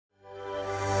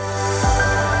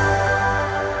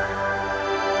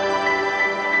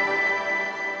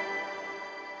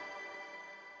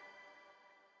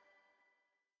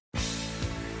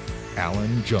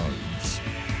Allan Jones,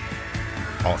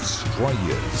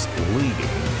 Australia's leading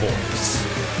voice.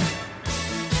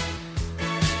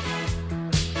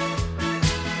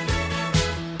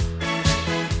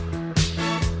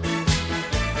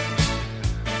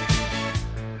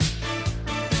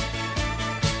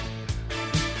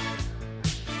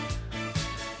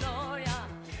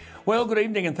 Well, good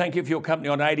evening and thank you for your company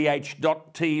on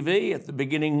ADH.TV at the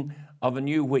beginning of a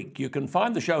new week. You can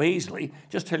find the show easily.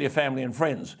 Just tell your family and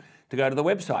friends to go to the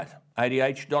website,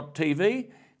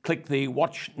 ADH.TV. Click the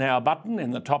Watch Now button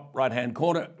in the top right-hand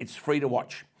corner. It's free to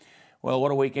watch. Well,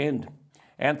 what a weekend.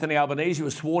 Anthony Albanese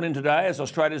was sworn in today as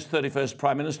Australia's 31st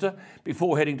Prime Minister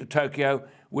before heading to Tokyo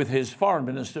with his Foreign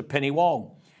Minister, Penny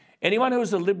Wong. Anyone who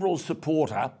is a Liberal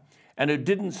supporter and who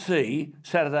didn't see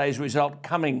Saturday's result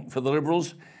coming for the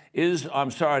Liberals is,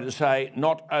 I'm sorry to say,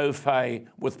 not au fait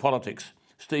with politics.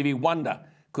 Stevie Wonder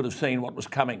could have seen what was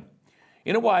coming.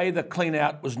 In a way, the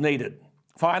clean-out was needed.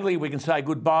 Finally, we can say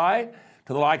goodbye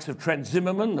to the likes of Trent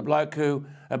Zimmerman, the bloke who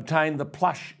obtained the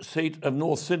plush seat of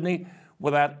North Sydney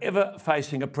without ever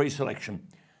facing a pre-selection.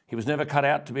 He was never cut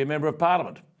out to be a Member of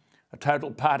Parliament, a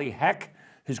total party hack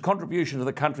whose contribution to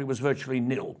the country was virtually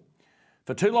nil.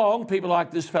 For too long, people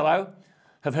like this fellow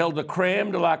have held the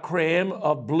creme de la creme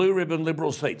of blue ribbon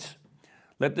Liberal seats.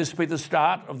 Let this be the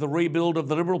start of the rebuild of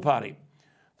the Liberal Party.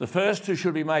 The first who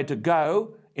should be made to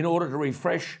go in order to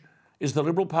refresh is the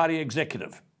Liberal Party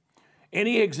executive.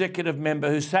 Any executive member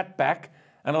who sat back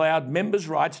and allowed members'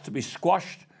 rights to be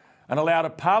squashed and allowed a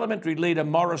parliamentary leader,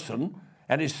 Morrison,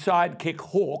 and his sidekick,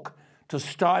 Hawke, to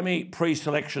stymie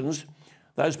pre-selections,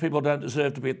 those people don't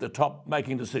deserve to be at the top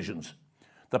making decisions.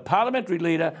 The parliamentary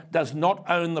leader does not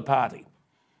own the party.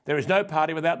 There is no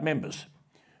party without members.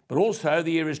 But also,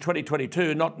 the year is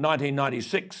 2022, not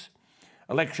 1996.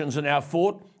 Elections are now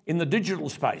fought in the digital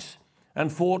space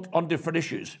and fought on different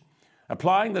issues.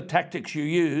 Applying the tactics you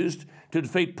used to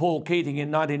defeat Paul Keating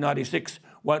in 1996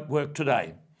 won't work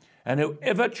today. And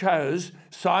whoever chose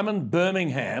Simon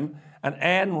Birmingham and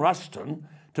Anne Ruston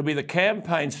to be the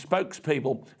campaign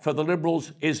spokespeople for the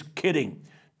Liberals is kidding.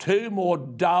 Two more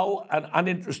dull and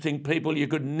uninteresting people you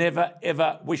could never,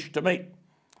 ever wish to meet.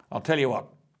 I'll tell you what,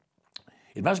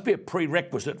 it must be a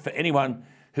prerequisite for anyone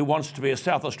who wants to be a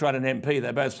South Australian MP,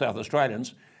 they're both South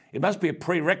Australians, it must be a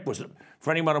prerequisite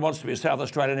for anyone who wants to be a South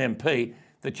Australian MP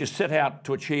that you set out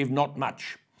to achieve not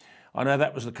much. I know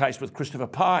that was the case with Christopher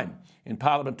Pyne. In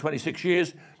Parliament 26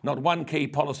 years, not one key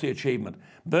policy achievement.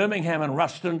 Birmingham and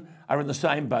Ruston are in the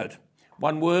same boat.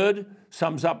 One word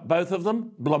sums up both of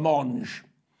them, blancmange.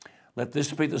 Let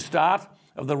this be the start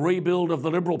of the rebuild of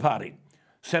the Liberal Party.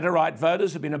 Centre-right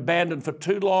voters have been abandoned for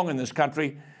too long in this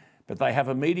country, but they have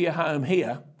a media home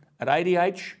here at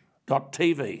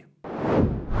ADH.TV.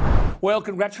 Well,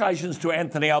 congratulations to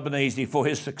Anthony Albanese for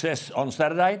his success on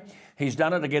Saturday. He's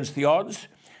done it against the odds.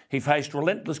 He faced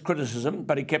relentless criticism,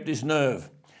 but he kept his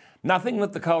nerve. Nothing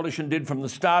that the coalition did from the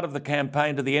start of the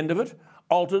campaign to the end of it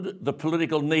altered the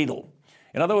political needle.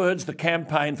 In other words, the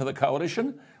campaign for the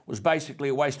coalition was basically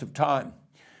a waste of time.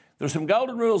 There are some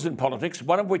golden rules in politics,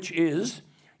 one of which is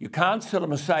you can't sell a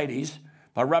Mercedes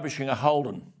by rubbishing a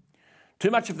Holden. Too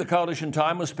much of the coalition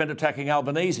time was spent attacking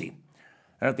Albanese.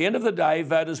 And at the end of the day,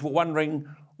 voters were wondering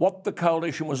what the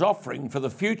coalition was offering for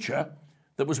the future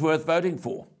that was worth voting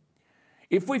for.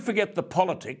 If we forget the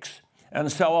politics,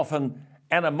 and so often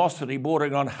animosity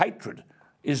bordering on hatred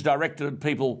is directed at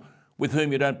people with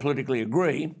whom you don't politically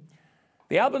agree,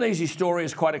 the Albanese story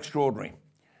is quite extraordinary.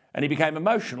 And he became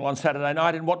emotional on Saturday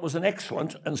night in what was an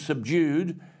excellent and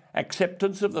subdued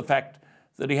acceptance of the fact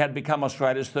that he had become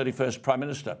Australia's 31st Prime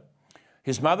Minister.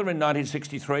 His mother in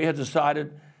 1963 had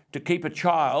decided to keep a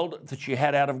child that she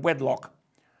had out of wedlock.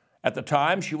 At the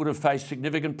time, she would have faced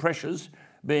significant pressures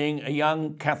being a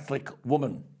young Catholic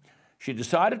woman. She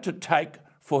decided to take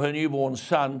for her newborn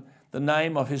son the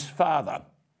name of his father.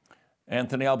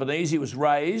 Anthony Albanese was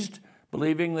raised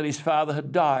believing that his father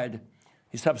had died.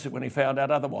 He subsequently found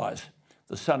out otherwise.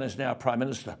 The son is now Prime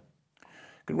Minister.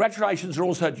 Congratulations are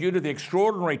also due to the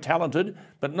extraordinary talented,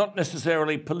 but not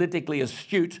necessarily politically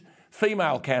astute,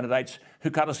 female candidates who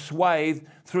cut a swathe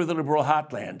through the Liberal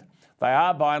heartland. They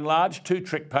are, by and large, two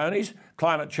trick ponies,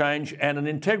 climate change and an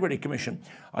integrity commission.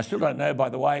 I still don't know, by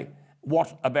the way,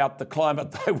 what about the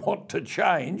climate they want to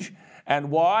change and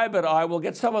why, but I will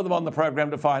get some of them on the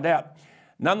program to find out.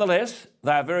 Nonetheless,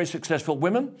 they are very successful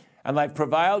women and they've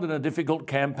prevailed in a difficult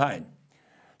campaign.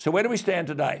 So where do we stand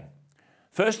today?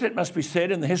 First, it must be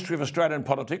said, in the history of Australian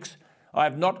politics, I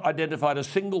have not identified a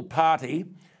single party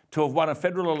to have won a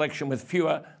federal election with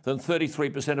fewer than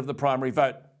 33% of the primary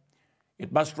vote.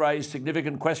 It must raise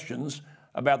significant questions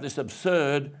about this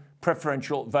absurd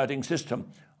preferential voting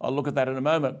system. I'll look at that in a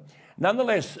moment.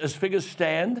 Nonetheless, as figures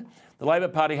stand, the Labor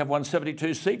Party have won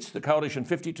 72 seats, the Coalition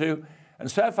 52, and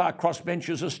so far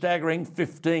crossbenchers a staggering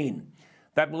 15.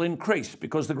 That will increase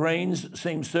because the Greens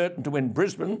seem certain to win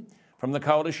Brisbane from the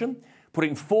Coalition,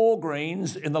 putting 4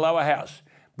 Greens in the lower house.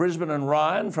 Brisbane and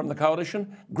Ryan from the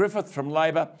Coalition, Griffith from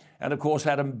Labor, and of course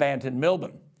Adam Bant in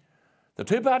Melbourne. The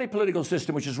two-party political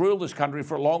system which has ruled this country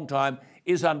for a long time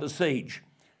is under siege.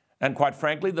 And quite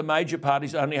frankly, the major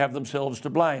parties only have themselves to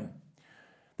blame.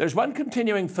 There's one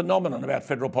continuing phenomenon about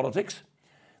federal politics.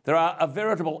 There are a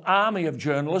veritable army of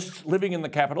journalists living in the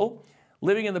capital,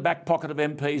 living in the back pocket of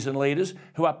MPs and leaders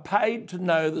who are paid to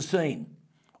know the scene.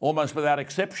 Almost without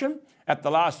exception, at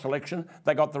the last election,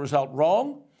 they got the result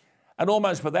wrong. And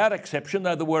almost without exception,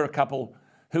 though there were a couple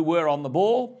who were on the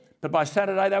ball, but by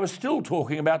Saturday they were still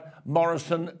talking about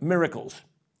Morrison miracles.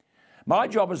 My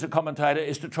job as a commentator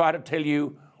is to try to tell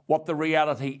you what the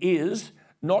reality is,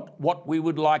 not what we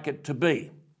would like it to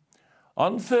be.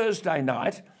 On Thursday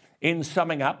night, in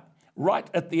summing up, right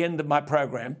at the end of my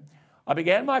program, I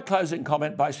began my closing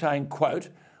comment by saying, quote,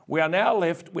 "We are now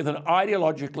left with an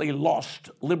ideologically lost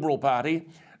Liberal Party,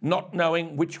 not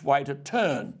knowing which way to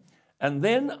turn." And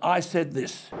then I said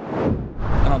this.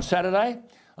 And on Saturday,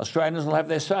 Australians will have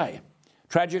their say.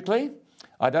 Tragically,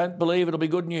 I don't believe it'll be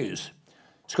good news.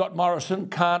 Scott Morrison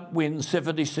can't win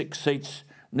 76 seats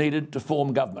needed to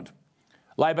form government.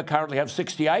 Labor currently have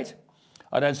 68.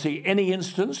 I don't see any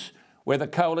instance where the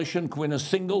Coalition can win a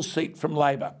single seat from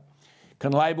Labor.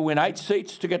 Can Labor win 8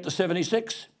 seats to get to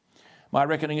 76? My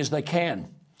reckoning is they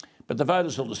can, but the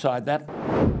voters will decide that.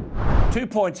 2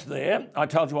 points there. I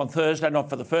told you on Thursday, not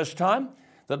for the first time,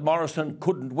 that Morrison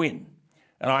couldn't win.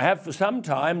 And I have for some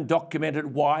time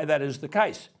documented why that is the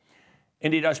case.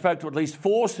 Indeed, I spoke to at least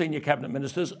 4 senior cabinet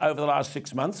ministers over the last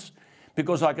 6 months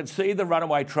because I could see the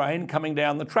runaway train coming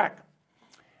down the track.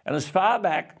 And as far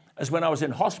back as when I was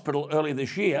in hospital early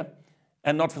this year,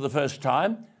 and not for the first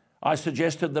time, I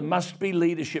suggested there must be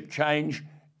leadership change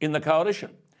in the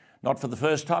Coalition. Not for the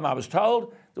first time, I was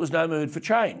told there was no mood for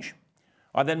change.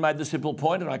 I then made the simple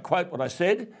point, and I quote what I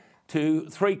said to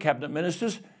 3 cabinet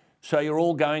ministers, "So you're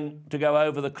all going to go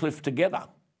over the cliff together,"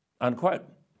 unquote.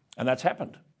 And that's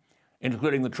happened,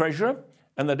 including the Treasurer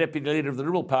and the Deputy Leader of the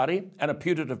Liberal Party and a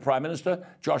putative Prime Minister,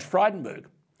 Josh Frydenberg.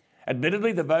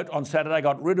 Admittedly, the vote on Saturday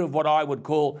got rid of what I would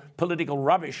call political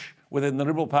rubbish within the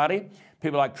Liberal Party.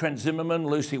 People like Trent Zimmerman,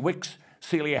 Lucy Wicks,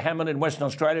 Celia Hammond in Western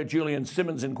Australia, Julian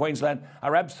Simmons in Queensland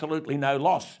are absolutely no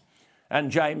loss. And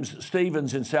James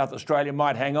Stephens in South Australia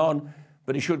might hang on,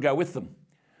 but he should go with them.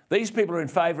 These people are in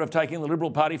favour of taking the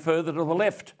Liberal Party further to the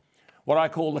left, what I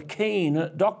call the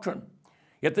Keane doctrine.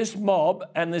 Yet this mob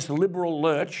and this Liberal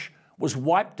lurch was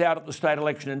wiped out at the state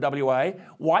election in WA,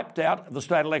 wiped out at the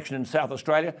state election in South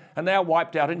Australia, and now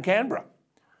wiped out in Canberra.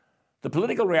 The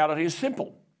political reality is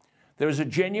simple. There is a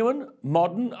genuine,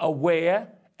 modern, aware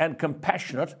and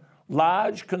compassionate,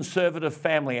 large Conservative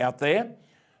family out there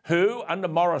who, under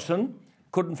Morrison,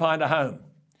 couldn't find a home.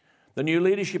 The new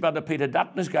leadership under Peter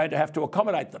Dutton is going to have to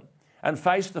accommodate them and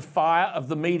face the fire of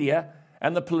the media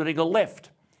and the political left.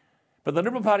 But the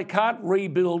Liberal Party can't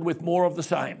rebuild with more of the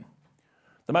same.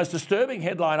 The most disturbing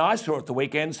headline I saw at the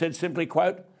weekend said simply,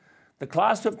 quote, "The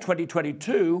class of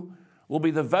 2022 will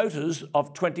be the voters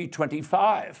of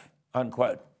 2025,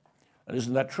 unquote. And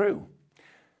isn't that true?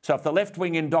 So if the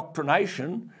left-wing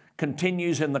indoctrination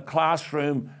continues in the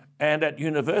classroom and at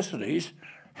universities,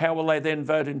 how will they then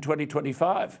vote in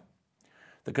 2025?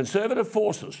 The Conservative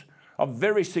forces of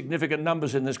very significant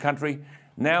numbers in this country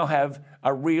now have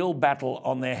a real battle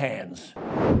on their hands.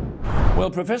 Well,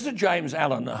 Professor James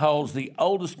Allan holds the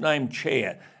oldest named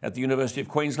chair at the University of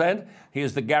Queensland. He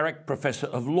is the Garrick Professor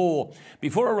of Law.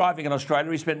 Before arriving in Australia,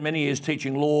 he spent many years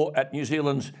teaching law at New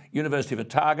Zealand's University of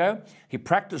Otago. He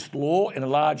practiced law in a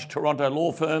large Toronto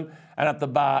law firm and at the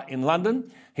bar in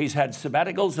London. He's had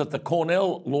sabbaticals at the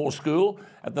Cornell Law School,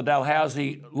 at the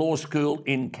Dalhousie Law School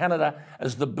in Canada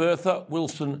as the Bertha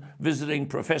Wilson Visiting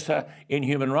Professor in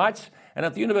Human Rights, and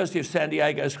at the University of San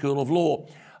Diego School of Law.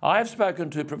 I have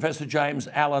spoken to Professor James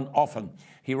Allan often.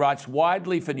 He writes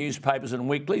widely for newspapers and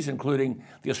weeklies, including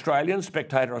The Australian,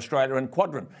 Spectator Australia and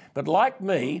Quadrant. But like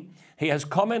me, he has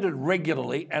commented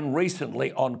regularly and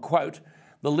recently on, quote,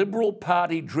 the Liberal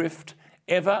Party drift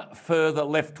ever further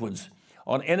leftwards,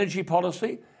 on energy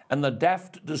policy and the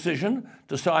daft decision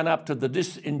to sign up to the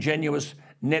disingenuous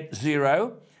net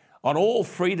zero, on all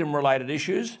freedom-related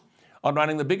issues, on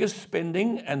running the biggest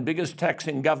spending and biggest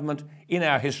taxing government in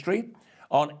our history,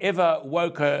 on ever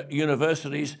woker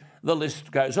universities, the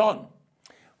list goes on.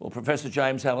 Well, Professor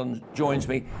James Allan joins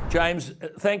me. James,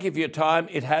 thank you for your time.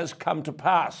 It has come to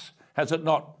pass, has it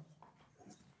not?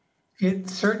 It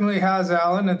certainly has,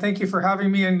 Alan, and thank you for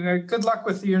having me. And good luck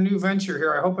with your new venture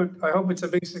here. I hope it's a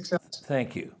big success.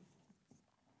 Thank you.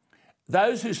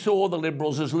 Those who saw the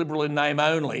Liberals as Liberal in name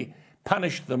only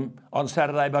punished them on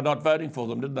Saturday by not voting for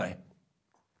them, didn't they?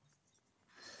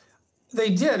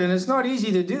 They did, and it's not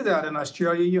easy to do that in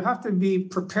Australia. You have to be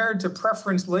prepared to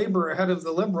preference Labor ahead of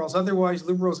the Liberals. Otherwise,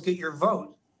 Liberals get your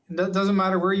vote. It doesn't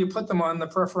matter where you put them on the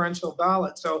preferential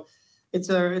ballot. So it's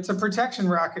a protection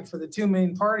racket for the two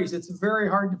main parties. It's very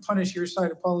hard to punish your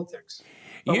side of politics.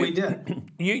 But we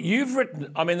did. You've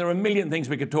written, I mean, there are a million things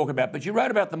we could talk about, but you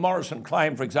wrote about the Morrison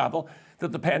claim, for example,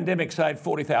 that the pandemic saved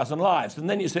 40,000 lives. And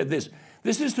then you said this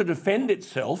is to defend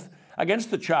itself against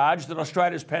the charge that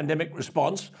Australia's pandemic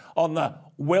response on the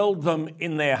weld them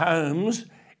in their homes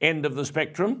end of the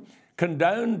spectrum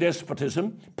condoned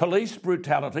despotism, police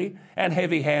brutality and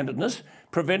heavy-handedness,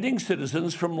 preventing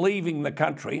citizens from leaving the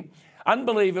country,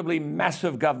 unbelievably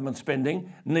massive government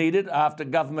spending needed after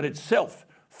government itself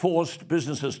forced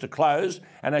businesses to close,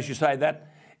 and as you say,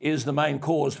 that is the main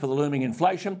cause for the looming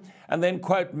inflation, and then,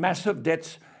 quote, massive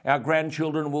debts our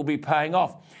grandchildren will be paying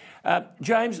off.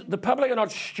 James, the public are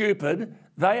not stupid.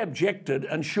 They objected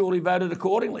and surely voted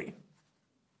accordingly.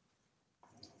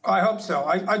 I hope so.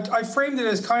 I framed it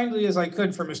as kindly as I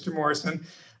could for Mr. Morrison.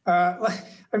 I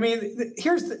mean,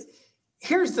 here's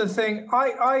the thing.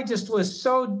 I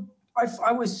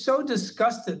was so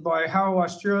disgusted by how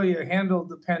Australia handled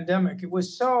the pandemic. It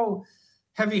was so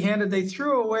heavy-handed. They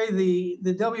threw away the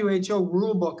WHO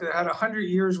rule book that had 100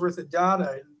 years worth of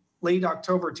data in late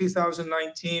October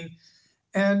 2019.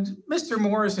 And Mr.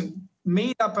 Morrison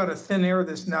made up out of thin air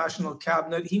this national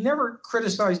cabinet. He never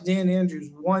criticized Dan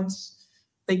Andrews once.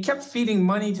 They kept feeding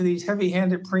money to these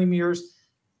heavy-handed premiers.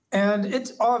 And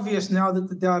it's obvious now that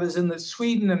the data is in that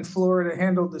Sweden and Florida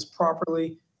handled this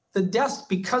properly. The deaths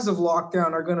because of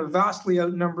lockdown are going to vastly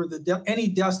outnumber any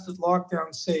deaths that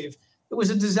lockdown saved. It was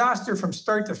a disaster from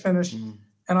start to finish. And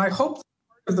I hope part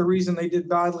of the reason they did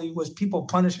badly was people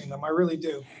punishing them. I really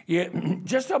do. Yeah,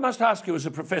 just I must ask you as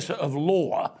a professor of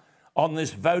law on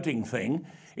this voting thing,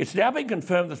 it's now been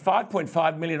confirmed that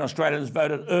 5.5 million Australians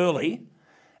voted early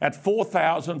at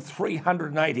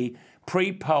 4,380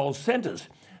 pre-poll centres.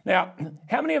 Now,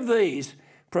 how many of these,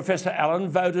 Professor Allan,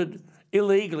 voted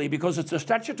illegally because it's a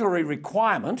statutory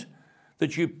requirement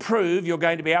that you prove you're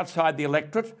going to be outside the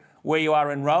electorate where you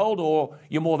are enrolled, or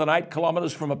you're more than 8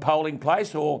 kilometres from a polling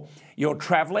place, or you're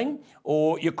travelling,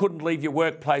 or you couldn't leave your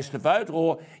workplace to vote,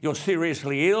 or you're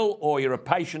seriously ill, or you're a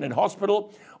patient in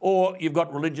hospital, or you've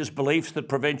got religious beliefs that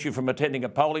prevent you from attending a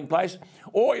polling place,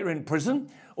 or you're in prison,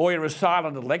 or you're a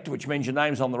silent elector, which means your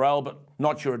name's on the roll but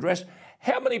not your address.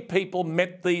 How many people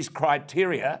met these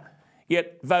criteria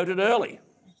yet voted early?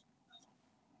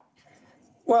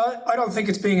 Well, I don't think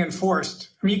it's being enforced.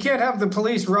 I mean, you can't have the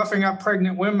police roughing up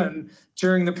pregnant women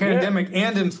during the pandemic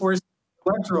and enforce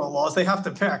electoral laws. They have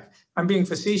to pick. I'm being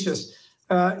facetious.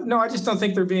 No, I just don't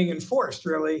think they're being enforced,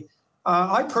 really.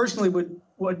 I personally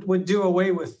would do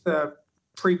away with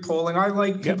pre-polling. I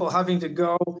like people having to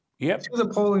go to the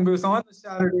polling booth on the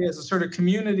Saturday as a sort of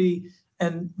community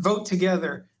and vote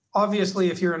together. Obviously,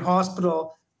 if you're in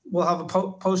hospital, we'll have a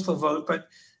postal vote, but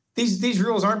these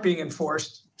rules aren't being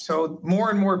enforced. So more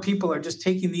and more people are just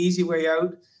taking the easy way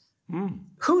out.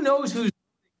 Who knows who's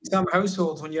in some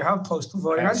households when you have postal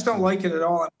voting? I just don't like it at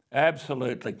all.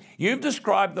 Absolutely. You've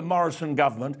described the Morrison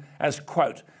government as,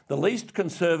 quote, the least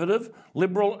conservative,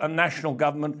 Liberal and national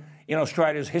government in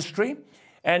Australia's history.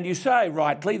 And you say,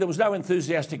 rightly, there was no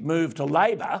enthusiastic move to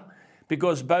Labor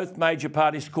because both major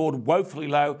parties scored woefully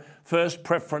low first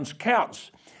preference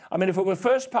counts. I mean, if it were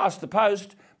first past the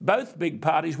post, both big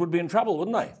parties would be in trouble,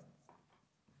 wouldn't they?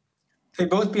 They'd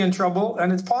both be in trouble,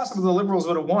 and it's possible the Liberals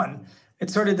would have won. It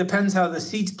sort of depends how the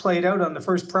seats played out on the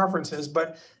first preferences.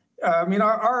 But, I mean,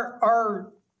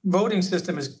 our voting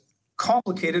system is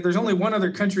complicated. There's only one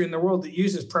other country in the world that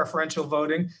uses preferential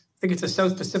voting. I think it's a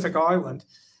South Pacific island.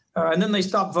 And then they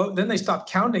stop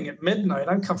counting at midnight.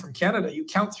 I come from Canada. You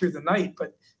count through the night,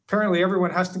 but apparently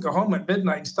everyone has to go home at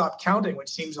midnight and stop counting, which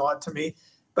seems odd to me.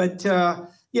 But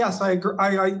yes, I agree.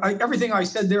 Everything I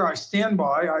said there, I stand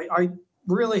by.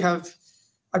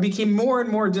 I became more and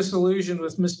more disillusioned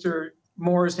with Mr.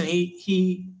 Morrison.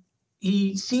 He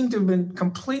seemed to have been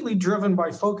completely driven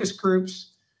by focus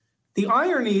groups. The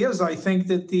irony is, I think,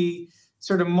 that the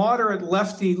sort of moderate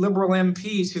lefty Liberal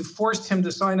MPs who forced him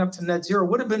to sign up to net zero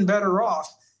would have been better off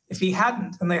if he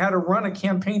hadn't, and they had to run a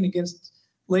campaign against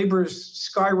Labor's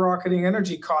skyrocketing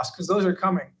energy costs, because those are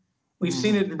coming. We've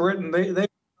seen it in Britain. They are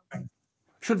coming.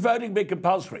 Should voting be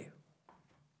compulsory?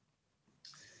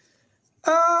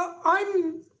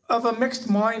 of a mixed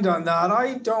mind on that.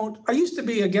 I used to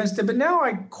be against it, but now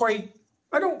I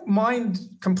don't mind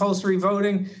compulsory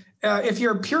voting. If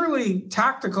you're purely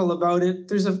tactical about it,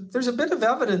 there's a bit of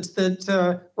evidence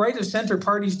that right of center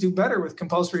parties do better with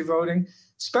compulsory voting,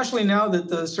 especially now that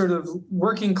the sort of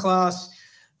working class,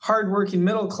 hardworking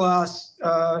middle class,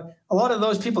 a lot of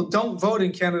those people don't vote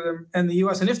in Canada and the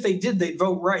US. And if they did, they'd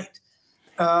vote right.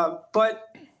 But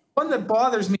one that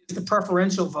bothers me is the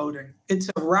preferential voting. It's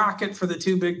a racket for the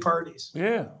two big parties.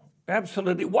 Yeah,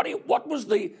 absolutely. What was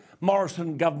the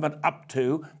Morrison government up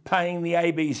to paying the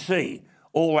ABC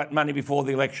all that money before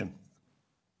the election?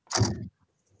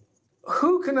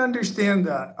 Who can understand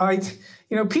that?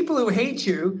 People who hate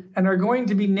you and are going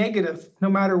to be negative no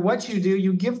matter what you do,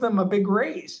 you give them a big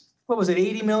raise. What was it,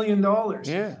 $80 million or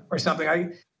something?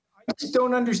 I just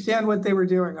don't understand what they were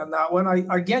doing on that one.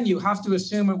 Again, you have to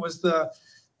assume it was the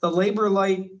Labour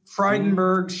Light,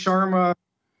 Frydenberg, Sharma,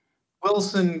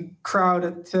 Wilson crowd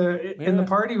in the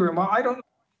party room.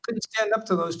 Couldn't stand up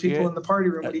to those people in the party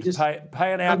room, but he just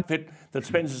pay an outfit that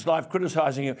spends his life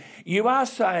criticising you. You are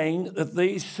saying that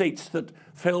these seats that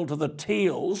fell to the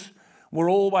Teals were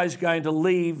always going to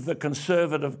leave the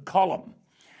Conservative column,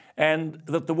 and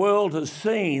that the world has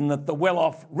seen that the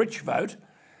well-off rich vote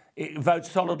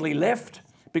solidly left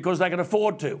because they can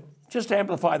afford to. Just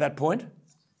amplify that point.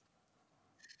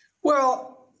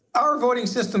 Well, our voting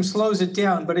system slows it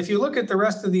down, but if you look at the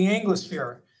rest of the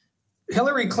Anglosphere,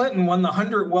 Hillary Clinton won the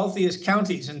 100 wealthiest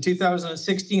counties in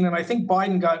 2016, and I think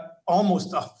Biden got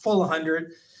almost a full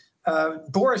 100.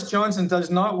 Boris Johnson does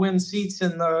not win seats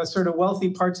in the sort of wealthy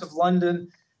parts of London.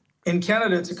 In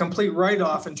Canada, it's a complete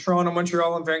write-off in Toronto,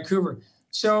 Montreal, and Vancouver.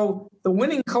 So the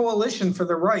winning coalition for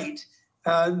the right,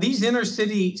 these inner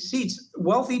city seats,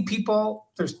 wealthy people,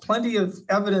 there's plenty of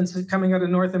evidence coming out of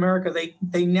North America.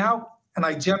 They now, and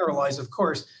I generalize, of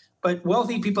course, but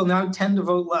wealthy people now tend to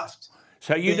vote left.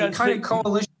 So you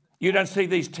don't see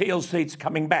these Teal seats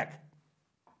coming back?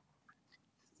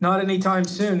 Not anytime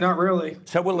soon, not really.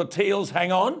 So will the Teals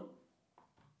hang on?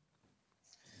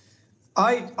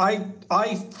 I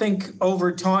think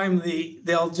over time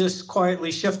they'll just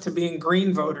quietly shift to being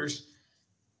Green voters.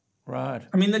 Right.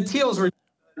 I mean, the Teals were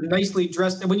nicely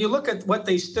dressed. When you look at what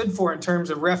they stood for in terms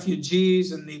of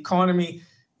refugees and the economy,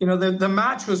 the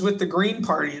match was with the Green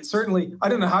Party. It certainly, I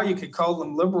don't know how you could call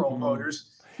them liberal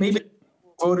voters. Maybe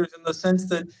voters in the sense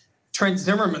that Trent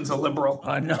Zimmerman's a liberal.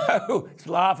 I know, it's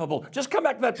laughable. Just come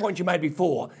back to that point you made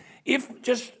before.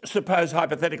 Just suppose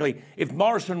hypothetically, if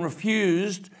Morrison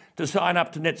refused to sign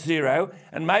up to net zero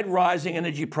and made rising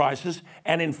energy prices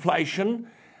and inflation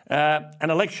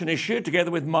an election issue together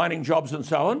with mining jobs and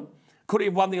so on, could he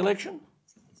have won the election?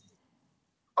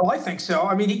 Oh, I think so.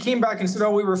 I mean, he came back and said,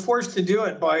 we were forced to do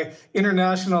it by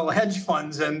international hedge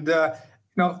funds. And,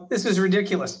 this is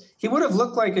ridiculous. He would have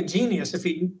looked like a genius if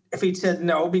he'd said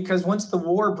no, because once the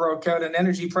war broke out and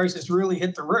energy prices really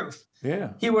hit the roof,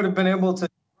 he would have been able to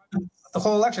run the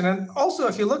whole election. And also,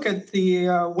 if you look at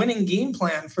the winning game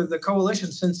plan for the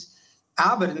coalition since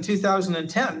Abbott in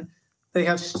 2010, they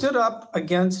have stood up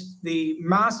against the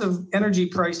massive energy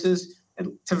prices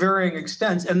to varying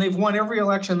extents, and they've won every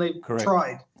election they've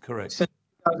tried. Correct. Since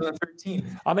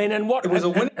 2013. I mean,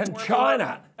 and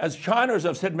China, as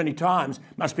I've said many times,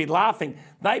 must be laughing.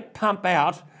 They pump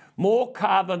out more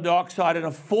carbon dioxide in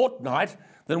a fortnight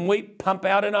than we pump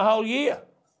out in a whole year.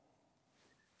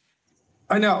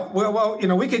 I know. Well,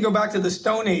 we could go back to the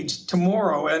Stone Age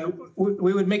tomorrow, and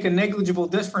we would make a negligible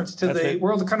difference to the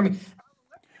world economy. Let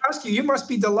me ask you, you must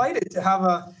be delighted to have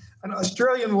an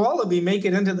Australian wallaby make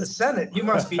it into the Senate. You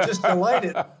must be just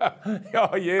delighted.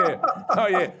 Oh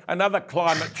yeah. Another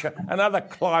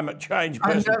climate change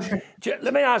person.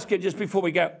 Let me ask you just before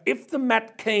we go: if the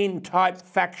Matt Keane type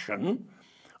faction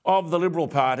of the Liberal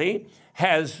Party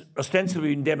has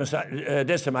ostensibly been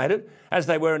decimated, as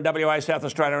they were in WA, South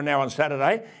Australia, and now on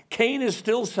Saturday, Keane is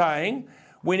still saying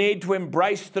we need to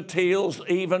embrace the Teals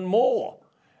even more.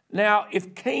 Now,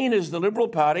 if Keane is the Liberal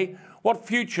Party, what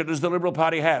future does the Liberal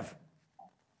Party have?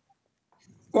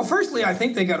 Well, firstly, I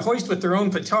think they got hoist with their own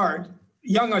petard.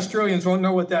 Young Australians won't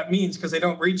know what that means because they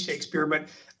don't read Shakespeare, but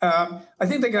I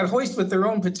think they got hoist with their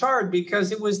own petard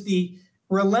because it was the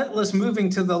relentless moving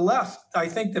to the left, I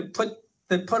think, that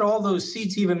put all those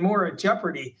seats even more at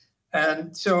jeopardy.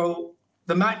 And so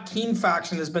the Matt Keane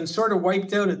faction has been sort of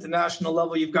wiped out at the national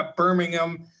level. You've got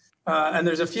Birmingham, and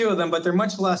there's a few of them, but they're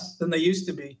much less than they used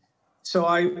to be. So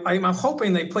I'm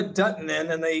hoping they put Dutton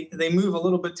in and they move a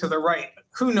little bit to the right.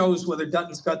 Who knows whether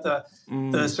Dutton's got the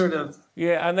sort of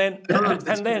and then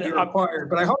required,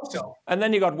 but I hope so. And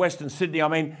then you got Western Sydney. I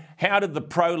mean, how did the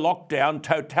pro-lockdown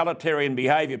totalitarian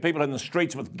behaviour, people in the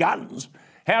streets with guns,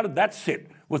 how did that sit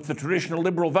with the traditional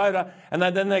Liberal voter, and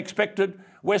then they expected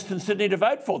Western Sydney to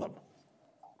vote for them.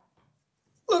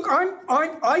 Look,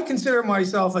 I consider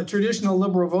myself a traditional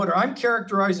Liberal voter. I'm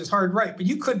characterized as hard right, but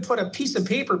you could put a piece of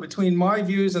paper between my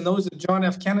views and those of John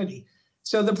F. Kennedy.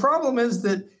 So the problem is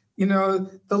that,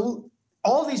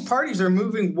 all these parties are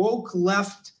moving woke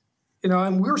left,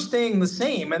 and we're staying the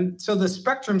same. And so the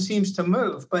spectrum seems to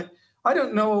move. But I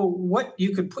don't know what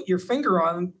you could put your finger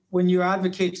on when you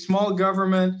advocate small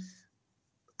government,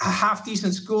 a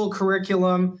half-decent school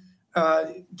curriculum,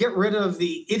 get rid of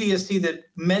the idiocy that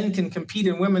men can compete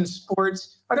in women's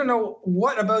sports. I don't know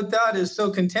what about that is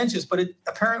so contentious, but it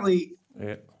apparently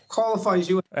qualifies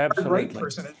you as a right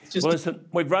person. Well, listen,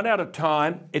 we've run out of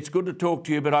time. It's good to talk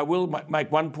to you, but I will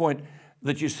make one point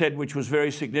that you said, which was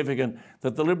very significant,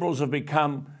 that the Liberals have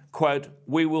become, quote,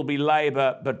 "we will be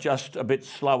Labor, but just a bit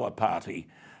slower party."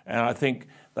 And I think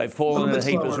they've fallen in a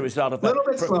heap as a result of that. A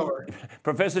little bit slower.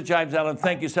 Professor James Allan,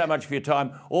 thank you so much for your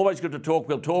time. Always good to talk.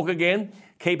 We'll talk again.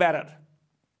 Keep at it.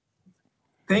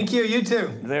 Thank you. You too.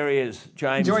 There he is,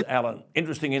 James Allan.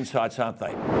 Interesting insights, aren't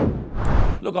they?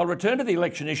 Look, I'll return to the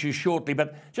election issue shortly,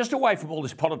 but just away from all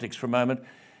this politics for a moment,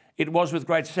 it was with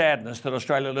great sadness that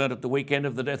Australia learned at the weekend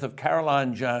of the death of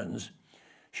Caroline Jones.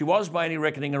 She was, by any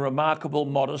reckoning, a remarkable,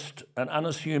 modest and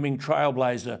unassuming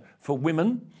trailblazer for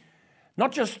women,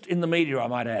 not just in the media, I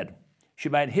might add. She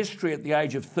made history at the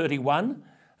age of 31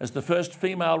 as the first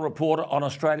female reporter on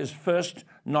Australia's first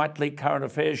nightly current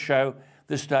affairs show,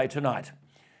 This Day Tonight.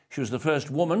 She was the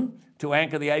first woman to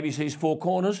anchor the ABC's Four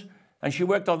Corners, and she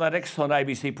worked on that excellent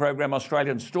ABC program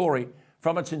Australian Story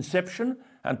from its inception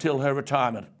until her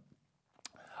retirement.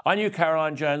 I knew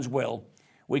Caroline Jones well.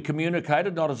 We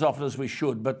communicated, not as often as we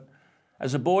should, but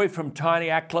as a boy from tiny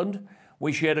Auckland,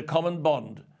 we shared a common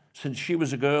bond since she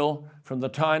was a girl from the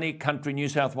tiny country New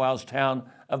South Wales town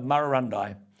of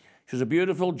Murrurundi. She was a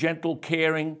beautiful, gentle,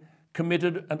 caring,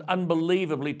 committed and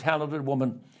unbelievably talented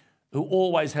woman who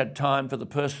always had time for the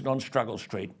person on Struggle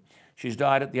Street. She's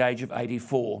died at the age of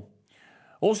 84.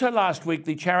 Also last week,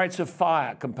 the Chariots of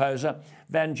Fire composer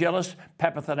Vangelis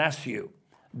Papathanasiou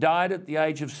died at the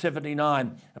age of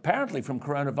 79, apparently from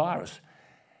coronavirus.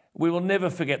 We will never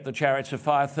forget the Chariots of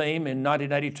Fire theme in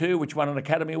 1982, which won an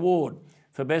Academy Award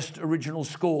for Best Original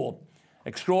Score.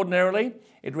 Extraordinarily,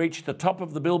 it reached the top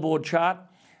of the Billboard chart,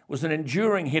 was an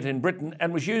enduring hit in Britain,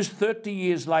 and was used 30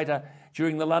 years later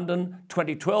during the London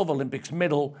 2012 Olympics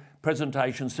medal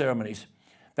presentation ceremonies.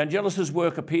 Vangelis's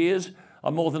work appears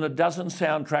on more than a dozen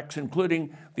soundtracks,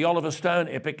 including the Oliver Stone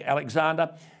epic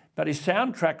Alexander, but his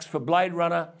soundtracks for Blade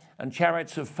Runner and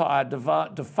Chariots of Fire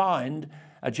defined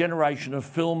a generation of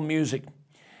film music.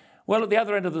 Well, at the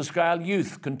other end of the scale,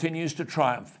 youth continues to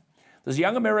triumph. There's a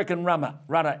young American runner,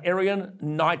 Erien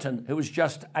Knighton, who was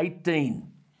just 18.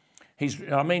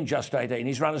 Just 18.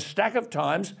 He's run a stack of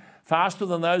times faster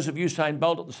than those of Usain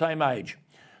Bolt at the same age.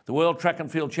 The World Track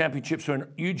and Field Championships are in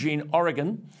Eugene,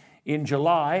 Oregon in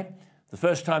July. The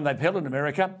first time they've held in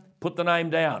America. Put the name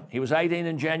down. He was 18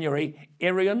 in January,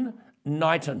 Erien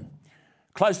Knighton.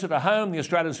 Closer to home, the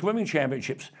Australian Swimming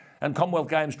Championships and Commonwealth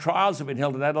Games trials have been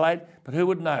held in Adelaide, but who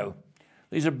would know?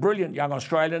 These are brilliant young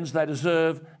Australians. They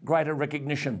deserve greater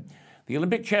recognition. The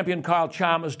Olympic champion Kyle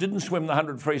Chalmers didn't swim the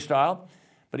 100 freestyle,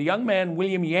 but a young man,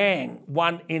 William Yang,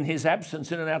 won in his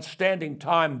absence in an outstanding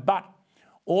time. But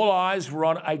all eyes were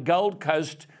on a Gold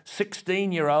Coast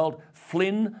 16-year-old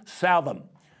Flynn Southam,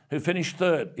 who finished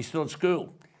third. He's still at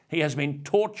school. He has been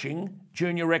torching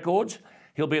junior records.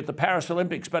 He'll be at the Paris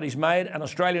Olympics, but he's made an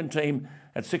Australian team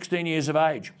at 16 years of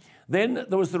age. Then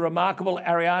there was the remarkable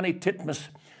Ariarne Titmus,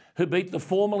 who beat the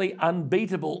formerly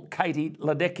unbeatable Katie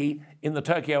Ledecky in the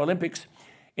Tokyo Olympics.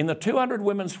 In the 200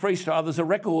 women's freestyle, there's a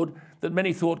record that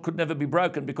many thought could never be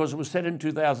broken because it was set in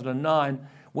 2009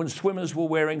 when swimmers were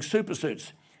wearing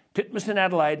supersuits. Titmus in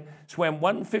Adelaide swam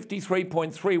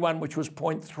 153.31, which was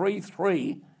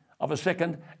 0.33 of a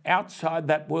second outside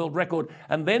that world record,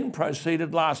 and then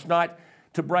proceeded last night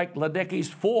to break Ledecky's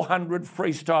 400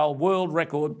 freestyle world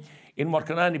record in what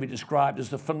can only be described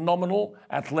as a phenomenal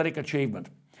athletic achievement.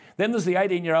 Then there's the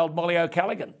 18-year-old Molly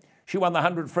O'Callaghan. She won the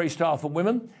 100 freestyle for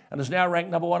women and is now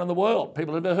ranked #1 in the world.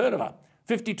 People have never heard of her.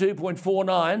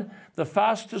 52.49, the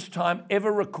fastest time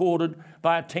ever recorded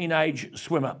by a teenage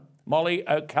swimmer. Molly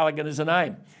O'Callaghan is her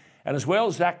name. And as well,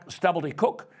 Zach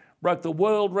Stubblety-Cook broke the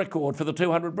world record for the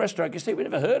 200 breaststroke. You see, we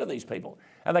never heard of these people,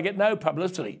 and they get no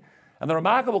publicity. And the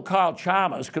remarkable Kyle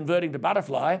Chalmers converting to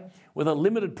butterfly with a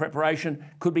limited preparation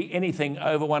could be anything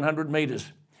over 100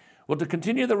 metres. Well, to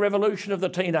continue the revolution of the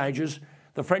teenagers,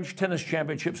 the French tennis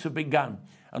championships have begun,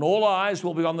 and all eyes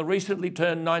will be on the recently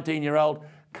turned 19-year-old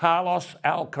Carlos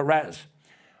Alcaraz.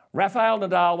 Rafael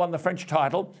Nadal won the French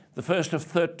title, the first of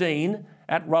 13,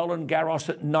 at Roland Garros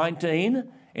at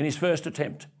 19 in his first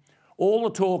attempt. All the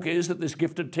talk is that this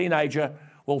gifted teenager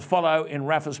will follow in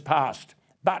Rafa's past.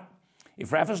 But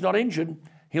if Rafa's not injured,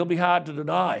 he'll be hard to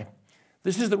deny.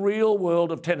 This is the real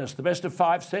world of tennis, the best of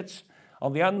 5 sets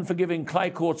on the unforgiving clay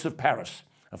courts of Paris,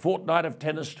 a fortnight of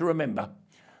tennis to remember.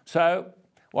 So,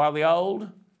 while the old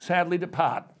sadly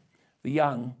depart, the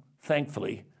young,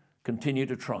 thankfully, continue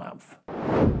to triumph.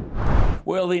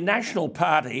 Well, the National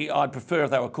Party, I'd prefer if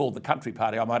they were called the Country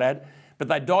Party, I might add, but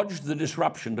they dodged the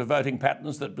disruption to voting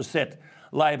patterns that beset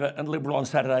Labor and Liberal on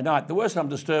Saturday night. There were some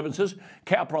disturbances.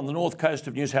 Cowper on the north coast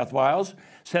of New South Wales,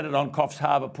 centred on Coffs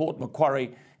Harbour, Port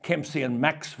Macquarie, Kempsey and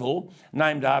Maxville,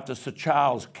 named after Sir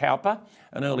Charles Cowper,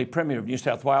 an early Premier of New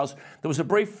South Wales. There was a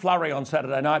brief flurry on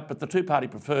Saturday night, but the two-party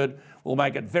preferred will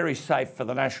make it very safe for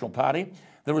the National Party.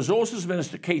 The Resources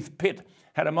Minister Keith Pitt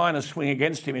had a minor swing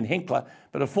against him in Hinkler,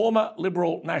 but a former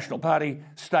Liberal National Party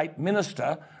state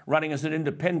minister running as an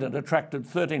independent attracted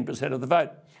 13% of the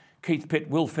vote. Keith Pitt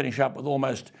will finish up with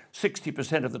almost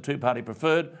 60% of the two-party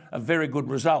preferred, a very good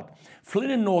result.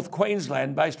 Flynn in North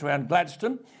Queensland, based around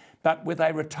Gladstone, but with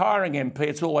a retiring MP,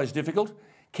 it's always difficult.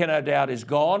 Ken O'Dowd is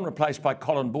gone, replaced by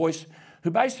Colin Boyce,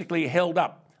 who basically held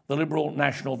up the Liberal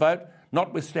national vote,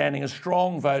 notwithstanding a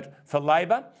strong vote for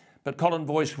Labor, but Colin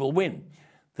Boyce will win.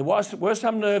 There were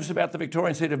some nerves about the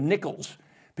Victorian seat of Nichols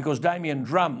because Damien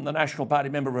Drum, the National Party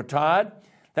member, retired.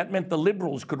 That meant the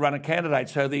Liberals could run a candidate,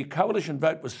 so the coalition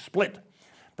vote was split.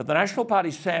 But the National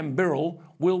Party's Sam Birrell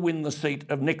will win the seat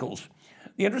of Nichols.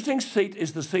 The interesting seat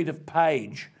is the seat of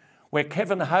Page, where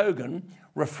Kevin Hogan,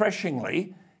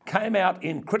 refreshingly, came out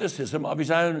in criticism of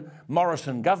his own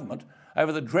Morrison government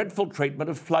over the dreadful treatment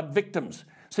of flood victims.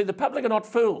 See, the public are not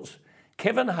fools.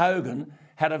 Kevin Hogan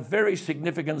had a very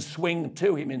significant swing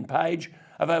to him in Page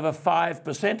of over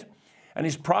 5%, and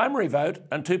his primary vote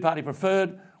and two-party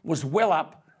preferred was well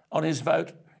up on his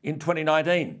vote in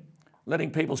 2019. Letting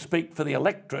people speak for the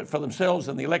electorate, for themselves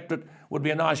and the electorate, would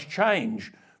be a nice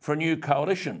change for a new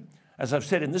coalition. As I've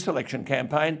said in this election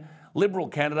campaign, Liberal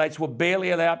candidates were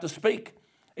barely allowed to speak.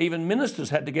 Even ministers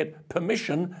had to get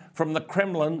permission from the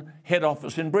Kremlin head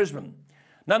office in Brisbane.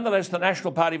 Nonetheless, the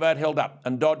National Party vote held up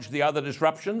and dodged the other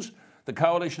disruptions. The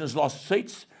coalition has lost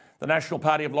seats. The National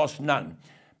Party have lost none.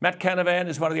 Matt Canavan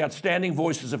is one of the outstanding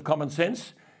voices of common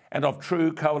sense and of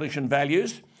true coalition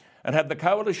values. And had the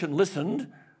coalition listened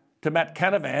to Matt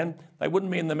Canavan, they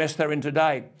wouldn't be in the mess they're in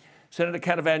today. Senator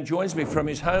Canavan joins me from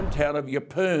his hometown of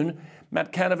Yeppoon.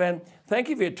 Matt Canavan, thank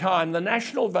you for your time. The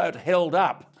national vote held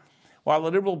up while the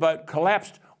Liberal vote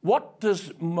collapsed. What does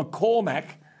McCormack,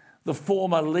 the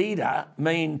former leader,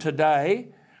 mean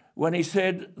today when he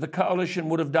said the coalition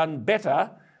would have done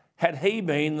better had he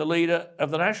been the leader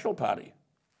of the National Party?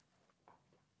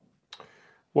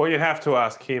 Well, you'd have to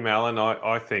ask him, Allan.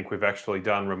 I think we've actually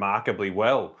done remarkably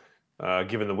well,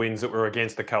 given the wins that were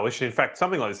against the coalition. In fact,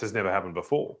 something like this has never happened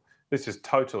before. This is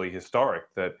totally historic,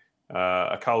 that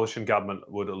a coalition government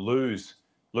would lose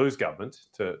government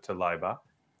to Labor,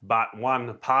 but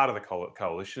one part of the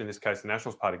coalition, in this case the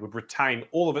Nationals Party, would retain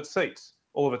all of its seats.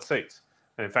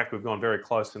 And in fact, we've gone very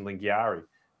close in Lingiari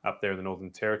up there in the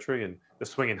Northern Territory, and the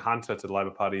swing in Hunter to the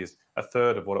Labor Party is a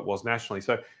third of what it was nationally.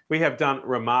 So we have done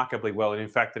remarkably well. And in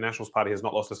fact, the Nationals Party has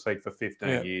not lost a seat for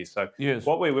 15 years. So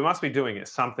what we must be doing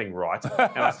is something right.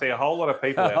 And I see a whole lot of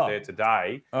people out there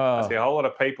today. I see a whole lot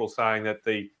of people saying that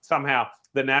somehow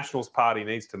the Nationals Party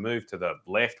needs to move to the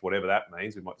left, whatever that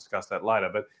means. We might discuss that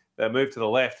later. But they move to the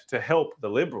left to help the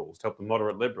Liberals, to help the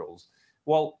moderate Liberals.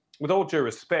 Well, with all due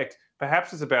respect,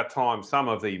 perhaps it's about time some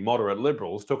of the moderate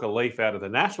Liberals took a leaf out of the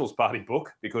Nationals Party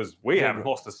book, because we haven't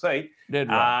lost a seat,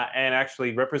 and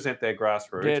actually represent their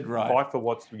grassroots, fight for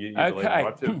what you believe,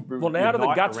 right? Well, now to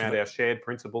the guts around of it. Our shared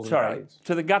principles and values.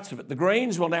 To the guts of it. The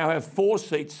Greens will now have 4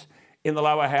 seats in the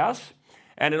lower house,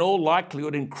 and in all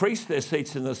likelihood increase their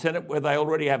seats in the Senate, where they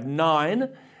already have 9.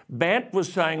 Bant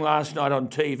was saying last night on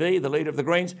TV, the leader of the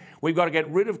Greens, we've got to get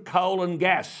rid of coal and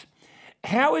gas.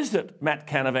 How is it, Matt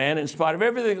Canavan, in spite of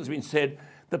everything that's been said,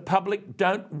 the public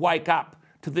don't wake up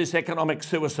to this economic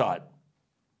suicide?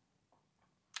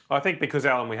 I think because,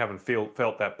 Allan, we haven't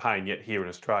felt that pain yet here in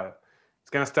Australia. It's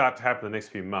going to start to happen in the next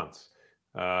few months.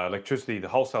 The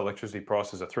wholesale electricity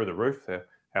prices are through the roof.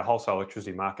 Our wholesale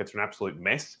electricity markets are an absolute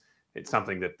mess. It's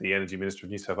something that the Energy Minister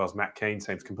of New South Wales, Matt Keane,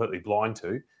 seems completely blind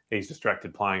to. He's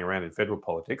distracted playing around in federal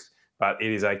politics. But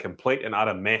it is a complete and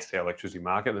utter mess, our electricity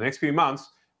market. In the next few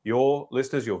months, your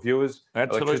listeners, your viewers,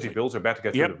 electricity bills are about to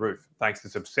go through the roof, thanks to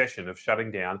this obsession of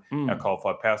shutting down our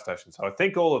coal-fired power stations. So I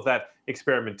think all of that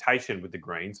experimentation with the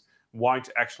Greens won't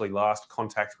actually last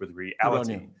contact with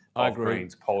reality of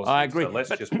Greens policy. I agree. So let's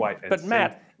just wait and see.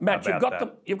 Matt,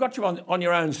 you've got you on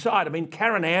your own side. I mean,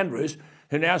 Karen Andrews,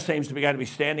 who now seems to be going to be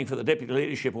standing for the deputy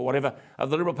leadership or whatever of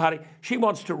the Liberal Party, she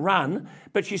wants to run,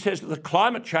 but she says that the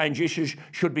climate change issues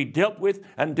should be dealt with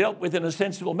in a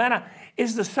sensible manner.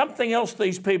 Is there something else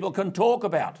these people can talk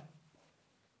about?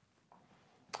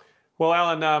 Well,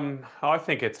 Alan, I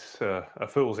think it's a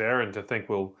fool's errand to think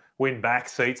we'll win back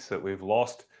seats that we've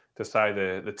lost to, say,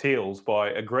 the Teals by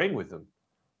agreeing with them.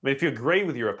 I mean, if you agree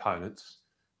with your opponents,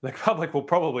 the public will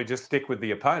probably just stick with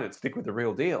the opponents, stick with the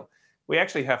real deal. We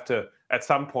actually have to, at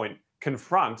some point,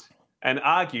 confront and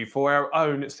argue for our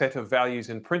own set of values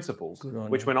and principles,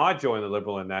 which when I joined the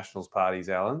Liberal and Nationals parties,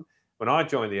 Alan, when I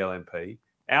joined the LNP,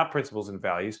 our principles and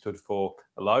values stood for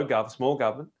small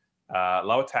government,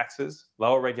 lower taxes,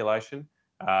 lower regulation,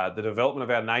 the development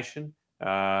of our nation,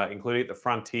 including at the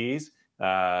frontiers,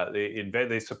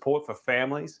 the support for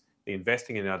families, the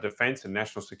investing in our defence and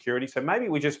national security. So maybe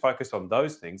we just focus on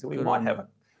those things and we might have a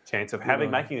chance of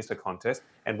making this a contest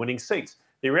and winning seats.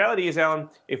 The reality is, Alan,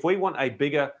 if we want a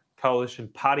bigger coalition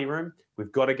party room,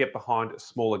 we've got to get behind a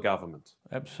smaller government.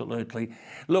 Absolutely.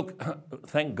 Look,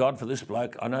 thank God for this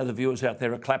bloke. I know the viewers out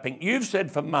there are clapping. You've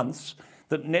said for months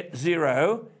that net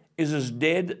zero is as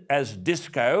dead as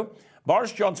disco.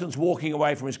 Boris Johnson's walking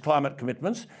away from his climate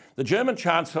commitments. The German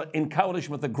Chancellor, in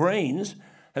coalition with the Greens,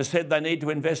 has said they need to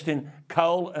invest in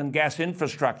coal and gas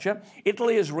infrastructure.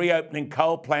 Italy is reopening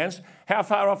coal plants. How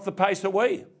far off the pace are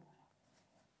we?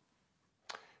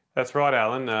 That's right,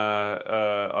 Alan.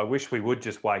 I wish we would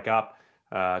just wake up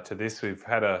to this. We've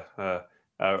had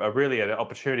really an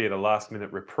opportunity at a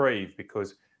last-minute reprieve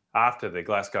because after the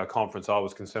Glasgow conference, I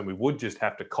was concerned we would just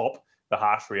have to cop the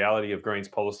harsh reality of Greens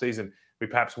policies and we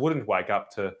perhaps wouldn't wake up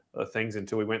to things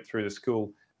until we went through the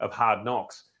school of hard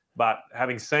knocks. But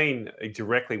having seen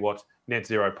directly what net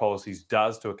zero policies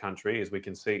does to a country, as we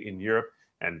can see in Europe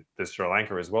and the Sri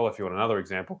Lanka as well, if you want another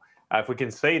example, if we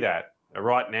can see that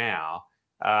right now,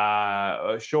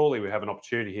 surely we have an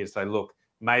opportunity here to say, look,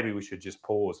 maybe we should just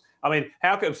pause. I mean,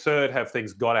 how absurd have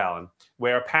things got, Alan,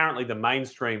 where apparently the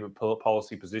mainstream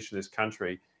policy position in this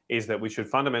country is that we should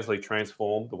fundamentally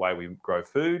transform the way we grow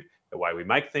food, the way we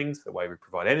make things, the way we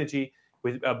provide energy,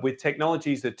 with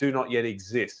technologies that do not yet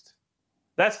exist.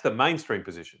 That's the mainstream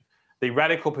position. The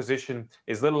radical position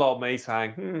is little old me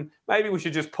saying, maybe we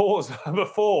should just pause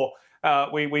before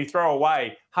we throw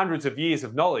away hundreds of years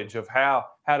of knowledge of how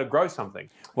to grow something.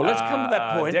 Well, let's come to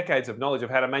that point. Decades of knowledge of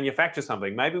how to manufacture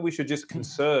something. Maybe we should just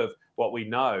conserve what we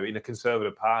know in a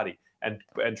Conservative Party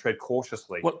and tread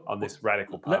cautiously on this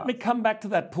radical path. Let me come back to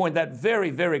that point, that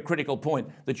very, very critical point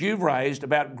that you've raised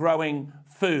about growing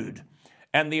food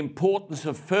and the importance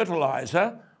of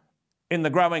fertiliser in the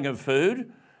growing of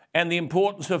food and the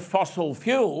importance of fossil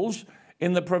fuels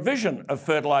in the provision of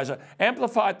fertiliser.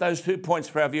 Amplify those 2 points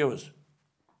for our viewers.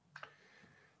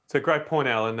 It's a great point,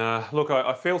 Alan. Look,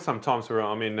 I feel sometimes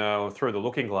I'm through the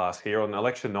looking glass here. On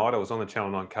election night, I was on the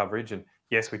Channel 9 coverage, and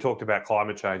yes, we talked about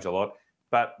climate change a lot.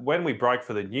 But when we broke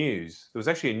for the news, there was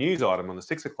actually a news item on the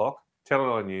 6 o'clock,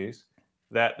 Channel 9 News,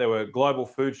 that there were global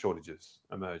food shortages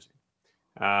emerging.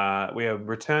 We are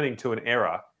returning to an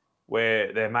era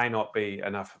where there may not be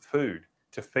enough food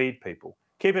to feed people.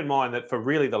 Keep in mind that for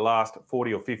really the last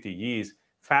 40 or 50 years,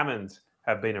 famines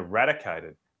have been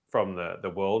eradicated from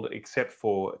the world, except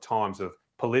for times of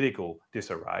political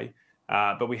disarray.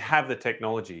 But we have the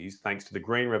technologies, thanks to the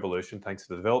Green Revolution, thanks to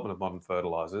the development of modern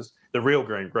fertilisers, the real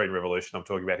Green Revolution I'm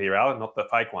talking about here, Alan, not the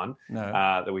fake one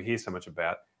that we hear so much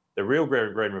about. The real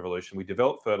Green Revolution, we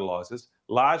developed fertilisers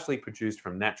largely produced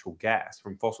from natural gas,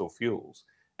 from fossil fuels,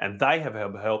 and they have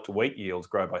helped wheat yields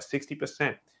grow by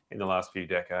 60% in the last few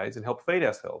decades and help feed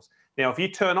ourselves. Now, if you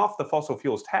turn off the fossil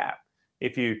fuels tap,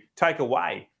 if you take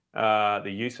away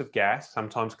the use of gas,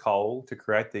 sometimes coal, to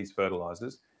create these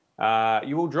fertilisers,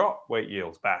 you will drop wheat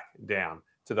yields back down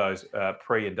to those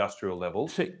pre-industrial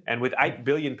levels. And with 8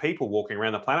 billion people walking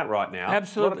around the planet right now,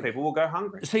 a lot of people will go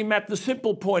hungry. See, Matt, the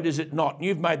simple point is it not, and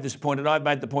you've made this point and I've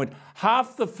made the point,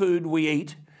 half the food we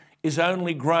eat is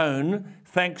only grown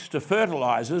thanks to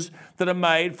fertilisers that are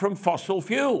made from fossil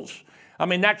fuels. I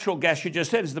mean, natural gas, you just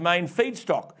said, is the main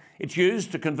feedstock. It's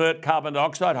used to convert carbon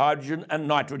dioxide, hydrogen and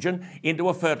nitrogen into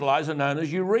a fertiliser known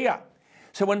as urea.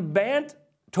 So when Bant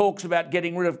talks about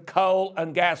getting rid of coal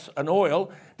and gas and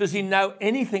oil, does he know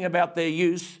anything about their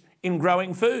use in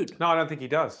growing food? No, I don't think he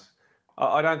does.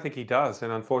 I don't think he does.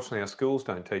 And unfortunately, our schools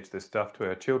don't teach this stuff to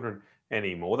our children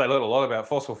anymore. They learn a lot about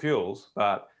fossil fuels,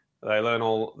 but they learn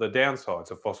all the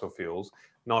downsides of fossil fuels,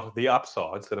 not the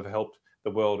upsides that have helped the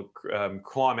world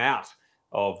climb out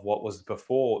of what was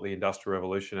before the Industrial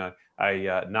Revolution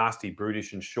a nasty,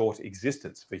 brutish and short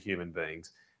existence for human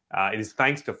beings. It is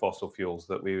thanks to fossil fuels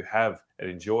that we have and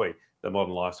enjoy the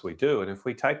modern lives we do. And if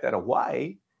we take that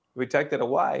away,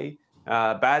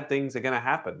 bad things are going to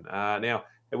happen. Now,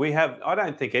 I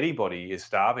don't think anybody is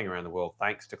starving around the world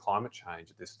thanks to climate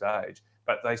change at this stage,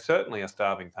 but they certainly are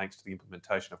starving thanks to the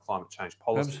implementation of climate change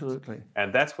policies. Absolutely.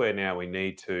 And that's where now we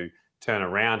need to turn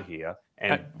around here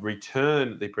and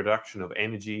return the production of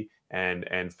energy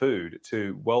and food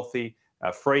to wealthy,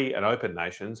 free and open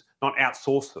nations, not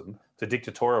outsource them to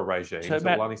dictatorial regimes that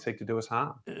will only seek to do us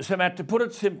harm. So, Matt, to put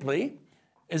it simply,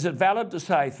 is it valid to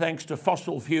say thanks to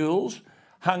fossil fuels,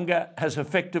 hunger has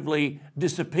effectively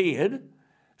disappeared?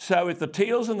 So if the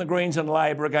Teals and the Greens and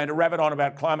Labor are going to rabbit on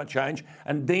about climate change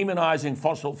and demonising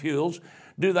fossil fuels,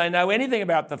 do they know anything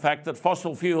about the fact that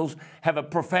fossil fuels have a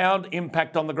profound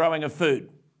impact on the growing of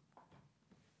food?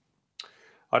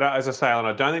 As I say, Alan,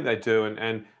 I don't think they do,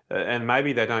 and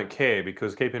maybe they don't care,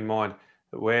 because keep in mind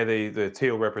where the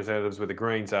Teal representatives with the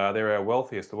Greens are, they're the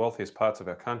wealthiest parts of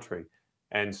our country.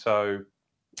 And so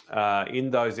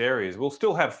in those areas, we'll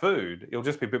still have food. It'll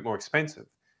just be a bit more expensive.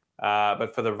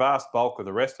 But for the vast bulk of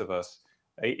the rest of us,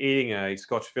 eating a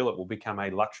Scotch fillet will become a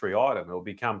luxury item. It'll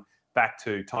become back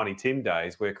to Tiny Tim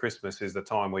days, where Christmas is the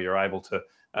time where you're able to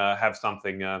have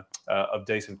something of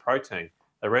decent protein.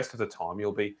 The rest of the time,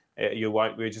 we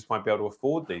just won't be able to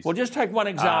afford these. Well, just take one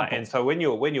example. And so when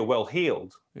you're well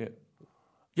heeled, yeah.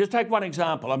 Just take one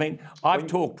example. I mean, I've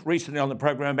talked recently on the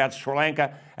program about Sri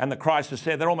Lanka and the crisis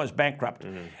there. They're almost bankrupt.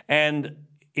 Mm-hmm. And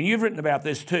you've written about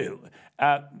this too.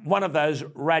 One of those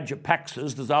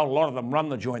Rajapaksas, there's a whole lot of them run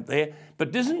the joint there,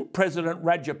 but doesn't President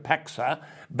Rajapaksa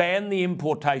ban the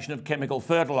importation of chemical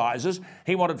fertilisers?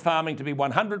 He wanted farming to be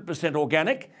 100%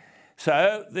 organic.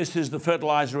 So this is the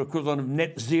fertiliser equivalent of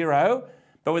net zero.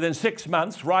 But within 6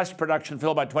 months, rice production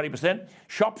fell by 20%.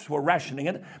 Shops were rationing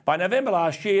it. By November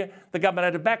last year, the government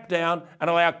had to back down and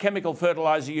allow chemical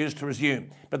fertiliser use to resume.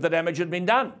 But the damage had been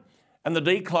done. And the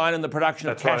decline in the production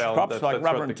of cash crops like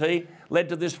rubber and tea led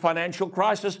to this financial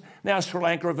crisis. Now Sri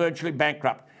Lanka are virtually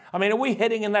bankrupt. I mean, are we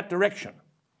heading in that direction?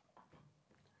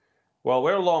 Well,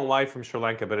 we're a long way from Sri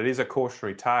Lanka, but it is a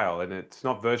cautionary tale, and it's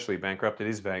not virtually bankrupt. It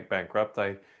is bankrupt.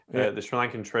 The Sri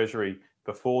Lankan Treasury,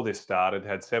 before this started,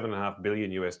 had $7.5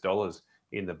 billion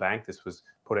in the bank. This was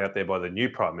put out there by the new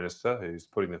Prime Minister, who's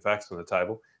putting the facts on the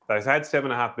table. They've had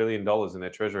 $7.5 billion in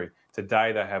their treasury.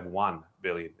 Today they have $1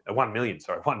 million.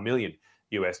 They've gone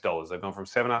from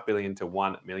 $7.5 billion to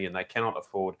 $1 million. They cannot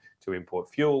afford to import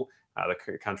fuel.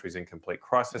 The country's in complete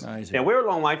crisis. Amazing. Now, we're a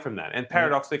long way from that. And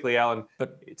paradoxically, Alan,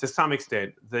 to some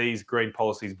extent, these green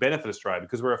policies benefit Australia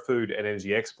because we're a food and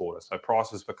energy exporter. So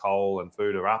prices for coal and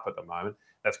food are up at the moment.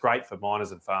 That's great for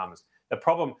miners and farmers. The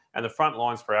problem and the front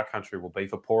lines for our country will be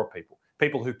for poorer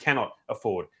people who cannot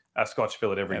afford a Scotch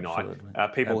fillet every night,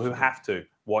 people who have to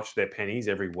watch their pennies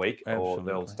every week, or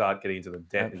they'll start getting into the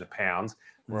debt in the pounds.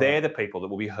 Right. They're the people that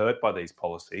will be hurt by these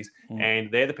policies,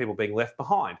 and they're the people being left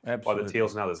behind by the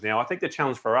Teals and others. Now, I think the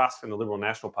challenge for us in the Liberal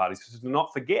National Party is to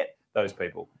not forget those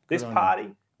people. This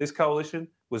party, this coalition,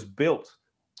 was built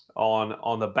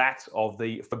on the backs of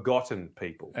the forgotten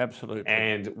people. Absolutely.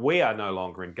 And we are no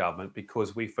longer in government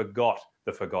because we forgot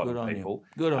the forgotten people.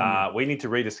 Good on you. We need to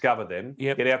rediscover them,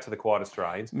 get out to the quiet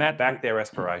Australians, back their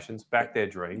aspirations, back their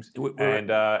dreams, and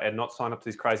not sign up to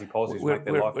these crazy policies make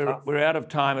their life tough. We're out of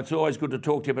time. It's always good to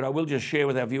talk to you, but I will just share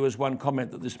with our viewers one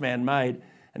comment that this man made.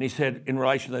 And he said, in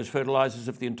relation to those fertilisers,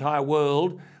 if the entire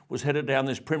world was headed down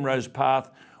this primrose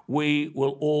path, we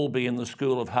will all be in the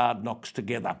school of hard knocks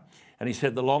together. And he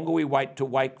said, the longer we wait to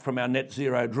wake from our net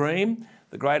zero dream,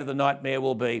 the greater the nightmare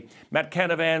will be. Matt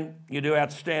Canavan, you do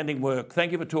outstanding work.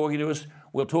 Thank you for talking to us.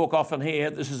 We'll talk often here.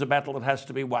 This is a battle that has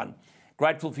to be won.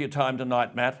 Grateful for your time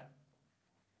tonight, Matt.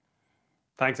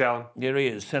 Thanks, Alan. Here he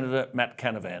is, Senator Matt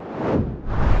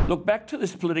Canavan. Look, back to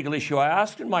this political issue. I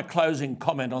asked in my closing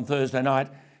comment on Thursday night,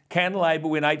 can Labor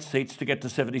win 8 seats to get to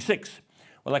 76?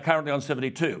 Well, they're currently on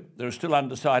 72. There are still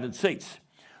undecided seats.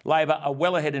 Labor are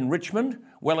well ahead in Richmond,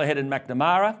 well ahead in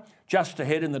Macnamara, just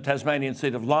ahead in the Tasmanian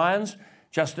seat of Lyons,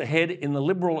 just ahead in the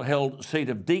Liberal-held seat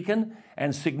of Deakin,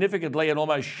 and significantly and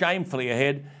almost shamefully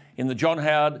ahead in the John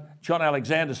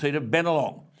Alexander seat of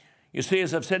Bennelong. You see,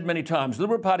 as I've said many times,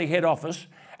 Liberal Party head office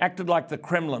acted like the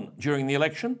Kremlin during the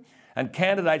election, and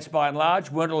candidates by and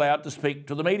large weren't allowed to speak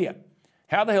to the media.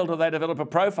 How the hell do they develop a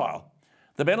profile?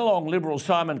 The Bennelong Liberal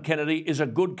Simon Kennedy is a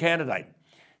good candidate.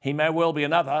 He may well be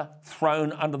another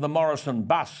thrown under the Morrison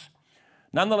bus.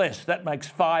 Nonetheless, that makes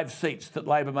 5 seats that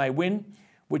Labor may win,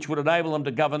 which would enable them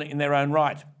to govern in their own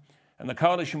right. And the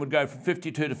coalition would go from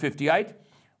 52 to 58,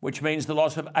 which means the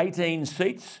loss of 18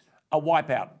 seats a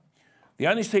wipeout. The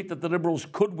only seat that the Liberals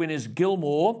could win is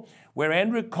Gilmore, where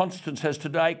Andrew Constance has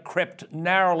today crept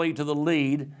narrowly to the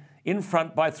lead, in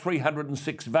front by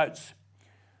 306 votes.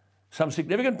 Some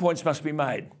significant points must be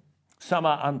made. Some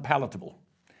are unpalatable.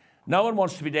 No one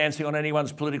wants to be dancing on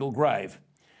anyone's political grave.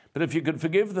 But if you could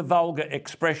forgive the vulgar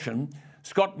expression,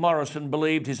 Scott Morrison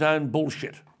believed his own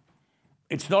bullshit.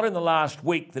 It's not in the last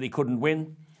week that he couldn't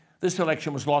win. This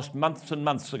election was lost months and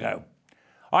months ago.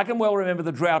 I can well remember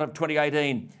the drought of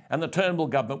 2018 and the Turnbull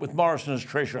government with Morrison as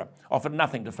Treasurer offered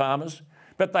nothing to farmers,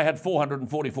 but they had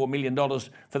 $444 million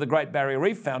for the Great Barrier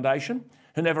Reef Foundation,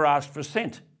 who never asked for a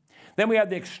cent. Then we had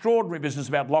the extraordinary business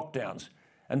about lockdowns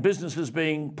and businesses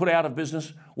being put out of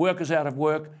business, workers out of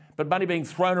work, but money being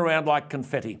thrown around like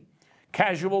confetti.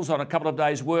 Casuals on a couple of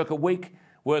days' work a week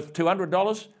worth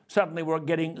 $200 suddenly were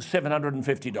getting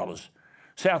 $750.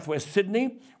 Southwest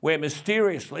Sydney, where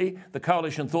mysteriously the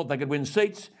coalition thought they could win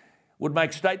seats, would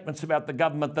make statements about the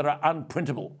government that are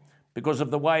unprintable because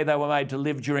of the way they were made to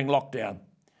live during lockdown.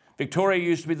 Victoria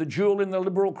used to be the jewel in the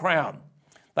Liberal crown.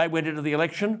 They went into the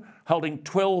election holding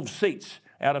 12 seats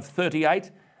out of 38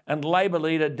 and Labor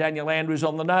leader Daniel Andrews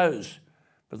on the nose.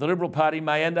 But the Liberal Party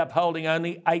may end up holding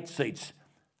only 8 seats,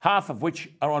 half of which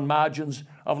are on margins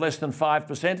of less than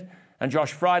 5%, and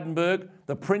Josh Frydenberg,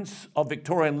 the Prince of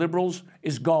Victorian Liberals,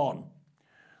 is gone.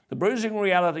 The bruising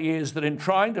reality is that in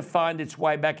trying to find its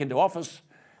way back into office,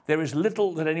 there is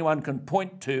little that anyone can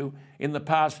point to in the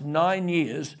past 9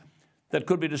 years that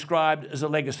could be described as a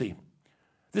legacy.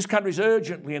 This country is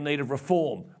urgently in need of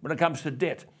reform when it comes to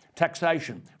debt,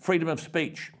 taxation, freedom of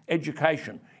speech,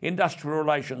 education, industrial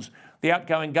relations. The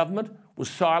outgoing government was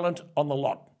silent on the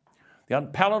lot. The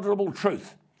unpalatable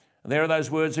truth, and there are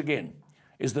those words again,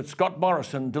 is that Scott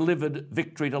Morrison delivered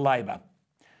victory to Labor.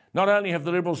 Not only have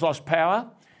the Liberals lost power,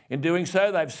 in doing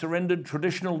so they've surrendered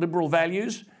traditional Liberal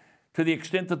values to the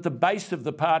extent that the base of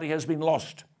the party has been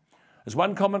lost. As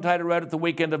one commentator wrote at the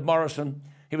weekend of Morrison,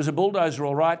 he was a bulldozer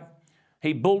all right.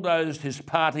 He bulldozed his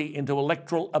party into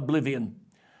electoral oblivion.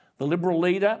 The Liberal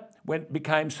leader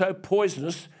became so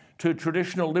poisonous to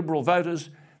traditional Liberal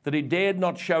voters that he dared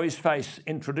not show his face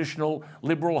in traditional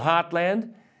Liberal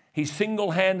heartland. He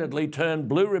single-handedly turned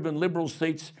blue ribbon Liberal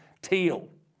seats teal.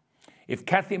 If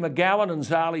Cathy McGowan and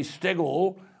Zali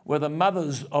Steggall were the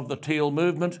mothers of the teal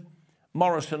movement,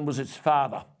 Morrison was its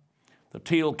father. The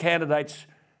teal candidates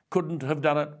couldn't have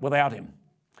done it without him.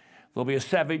 There'll be a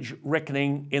savage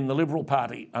reckoning in the Liberal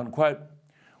Party, unquote.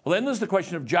 Well, then there's the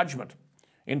question of judgment.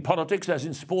 In politics, as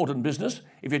in sport and business,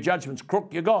 if your judgment's crook,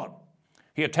 you're gone.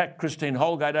 He attacked Christine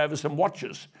Holgate over some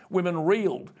watches. Women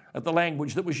reeled at the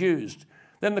language that was used.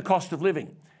 Then the cost of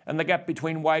living and the gap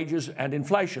between wages and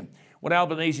inflation. When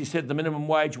Albanese said the minimum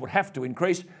wage would have to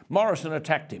increase, Morrison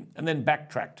attacked him and then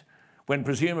backtracked when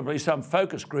presumably some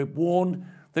focus group warned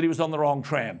that he was on the wrong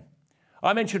tram.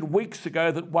 I mentioned weeks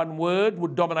ago that one word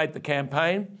would dominate the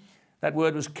campaign. That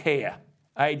word was care.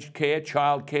 Aged care,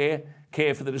 child care,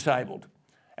 care for the disabled.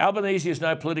 Albanese is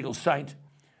no political saint,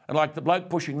 and like the bloke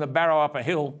pushing the barrow up a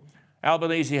hill,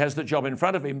 Albanese has the job in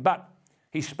front of him, but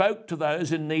he spoke to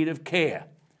those in need of care.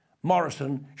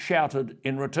 Morrison shouted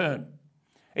in return.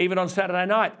 Even on Saturday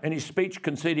night, in his speech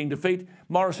conceding defeat,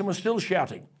 Morrison was still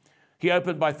shouting. He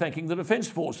opened by thanking the Defence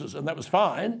Forces, and that was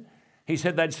fine. He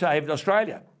said they'd saved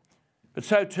Australia. But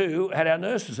so too had our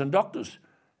nurses and doctors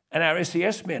and our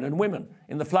SES men and women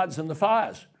in the floods and the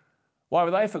fires. Why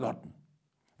were they forgotten?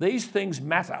 These things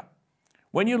matter.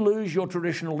 When you lose your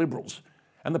traditional Liberals,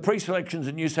 and the pre-selections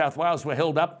in New South Wales were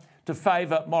held up to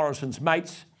favour Morrison's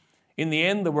mates, in the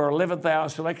end there were 11th hour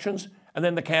selections and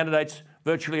then the candidates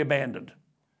virtually abandoned.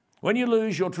 When you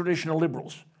lose your traditional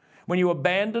Liberals, when you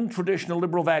abandon traditional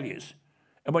Liberal values,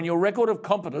 and when your record of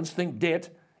competence, think debt,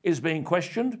 is being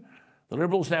questioned, the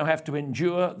Liberals now have to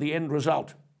endure the end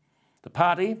result. The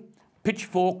party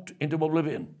pitchforked into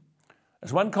oblivion.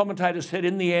 As one commentator said,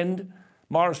 in the end,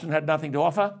 Morrison had nothing to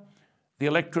offer. The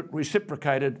electorate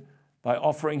reciprocated by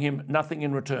offering him nothing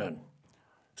in return.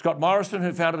 Scott Morrison,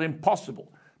 who found it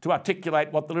impossible to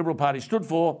articulate what the Liberal Party stood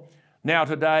for, now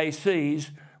today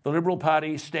sees the Liberal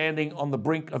Party standing on the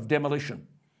brink of demolition.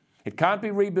 It can't be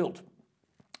rebuilt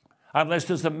unless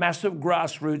there's a massive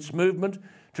grassroots movement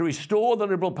to restore the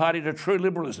Liberal Party to true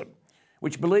liberalism,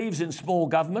 which believes in small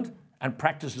government and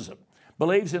practices it,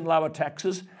 believes in lower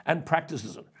taxes and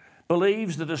practices it,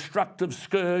 believes the destructive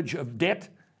scourge of debt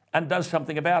and does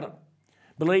something about it,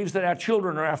 believes that our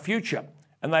children are our future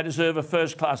and they deserve a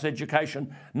first-class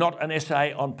education, not an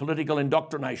essay on political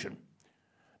indoctrination.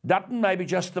 Dutton may be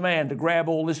just the man to grab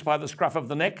all this by the scruff of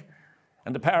the neck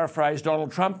and, to paraphrase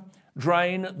Donald Trump,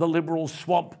 drain the Liberal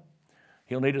swamp.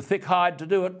 He'll need a thick hide to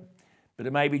do it, but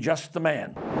it may be just the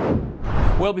man.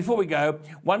 Well, before we go,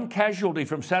 one casualty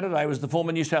from Saturday was the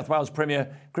former New South Wales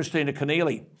Premier, Christina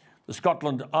Keneally. The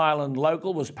Scotland Ireland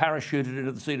local was parachuted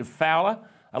into the seat of Fowler,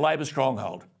 a Labor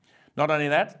stronghold. Not only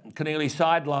that, Keneally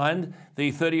sidelined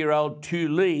the 30-year-old Tu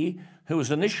Lee, who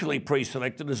was initially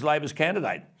pre-selected as Labor's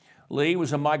candidate. Lee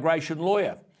was a migration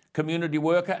lawyer, community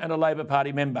worker and a Labor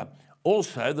Party member.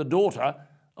 Also the daughter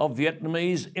of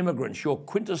Vietnamese immigrants, your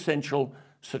quintessential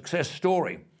success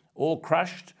story, all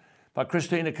crushed by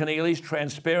Christina Keneally's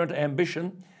transparent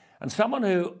ambition and someone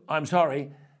who, I'm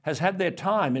sorry, has had their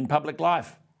time in public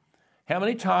life. How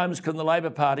many times can the Labor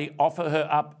Party offer her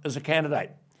up as a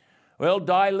candidate? Well,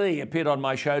 Di Lee appeared on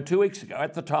my show 2 weeks ago.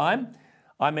 At the time,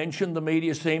 I mentioned the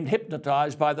media seemed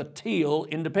hypnotised by the teal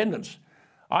independents.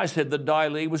 I said that Di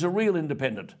Lee was a real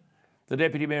independent, the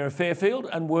Deputy Mayor of Fairfield,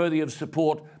 and worthy of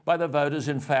support by the voters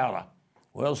in Fowler.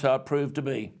 Well, so it proved to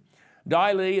be.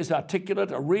 Di Lee is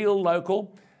articulate, a real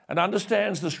local, and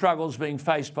understands the struggles being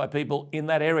faced by people in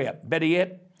that area. Better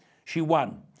yet, she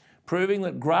won, proving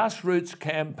that grassroots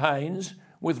campaigns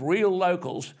with real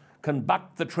locals can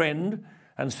buck the trend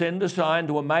and send a sign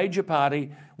to a major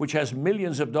party which has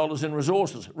millions of dollars in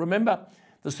resources. Remember,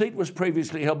 the seat was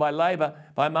previously held by Labor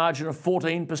by a margin of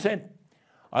 14%.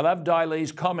 I love Di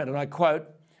Lee's comment, and I quote,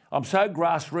 "I'm so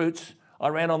grassroots, I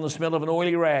ran on the smell of an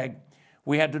oily rag.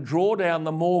 We had to draw down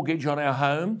the mortgage on our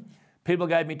home. People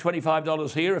gave me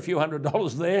 $25 here, a few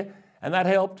 $100 there, and that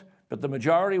helped, but the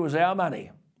majority was our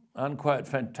money." Unquote.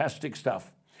 Fantastic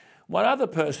stuff. One other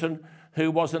person who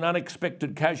was an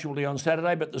unexpected casualty on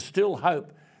Saturday, but there's still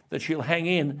hope that she'll hang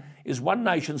in, is One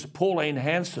Nation's Pauline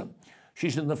Hanson.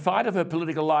 She's in the fight of her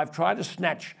political life trying to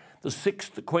snatch the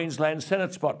 6th Queensland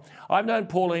Senate spot. I've known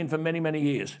Pauline for many, many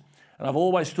years, and I've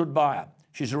always stood by her.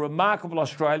 She's a remarkable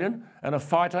Australian and a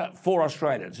fighter for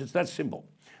Australians. It's that simple.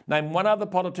 Name one other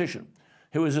politician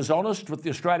who is as honest with the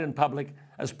Australian public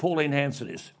as Pauline Hanson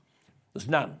is. There's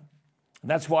none. And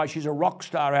that's why she's a rock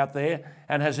star out there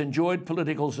and has enjoyed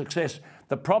political success.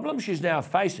 The problem she's now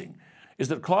facing is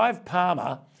that Clive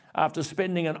Palmer, after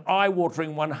spending an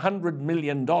eye-watering $100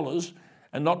 million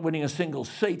and not winning a single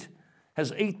seat,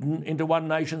 has eaten into One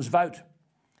Nation's vote.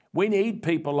 We need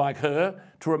people like her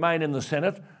to remain in the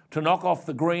Senate to knock off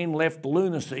the Green left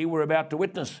lunacy we're about to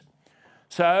witness.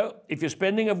 So if your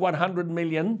spending of $100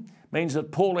 million means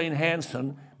that Pauline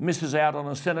Hanson misses out on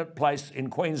a Senate place in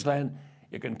Queensland,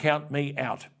 you can count me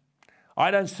out.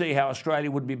 I don't see how Australia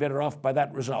would be better off by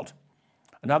that result.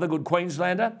 Another good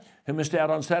Queenslander who missed out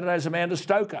on Saturday is Amanda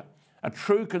Stoker, a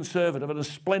true conservative and a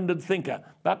splendid thinker,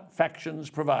 but factions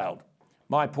prevailed.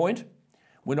 My point,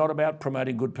 we're not about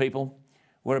promoting good people,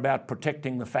 we're about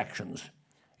protecting the factions.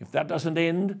 If that doesn't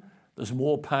end, there's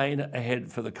more pain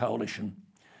ahead for the coalition.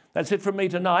 That's it from me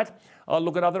tonight. I'll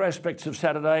look at other aspects of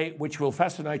Saturday which will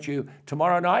fascinate you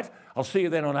tomorrow night. I'll see you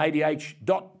then on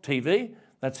ADH.TV.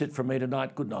 That's it from me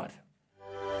tonight. Good night.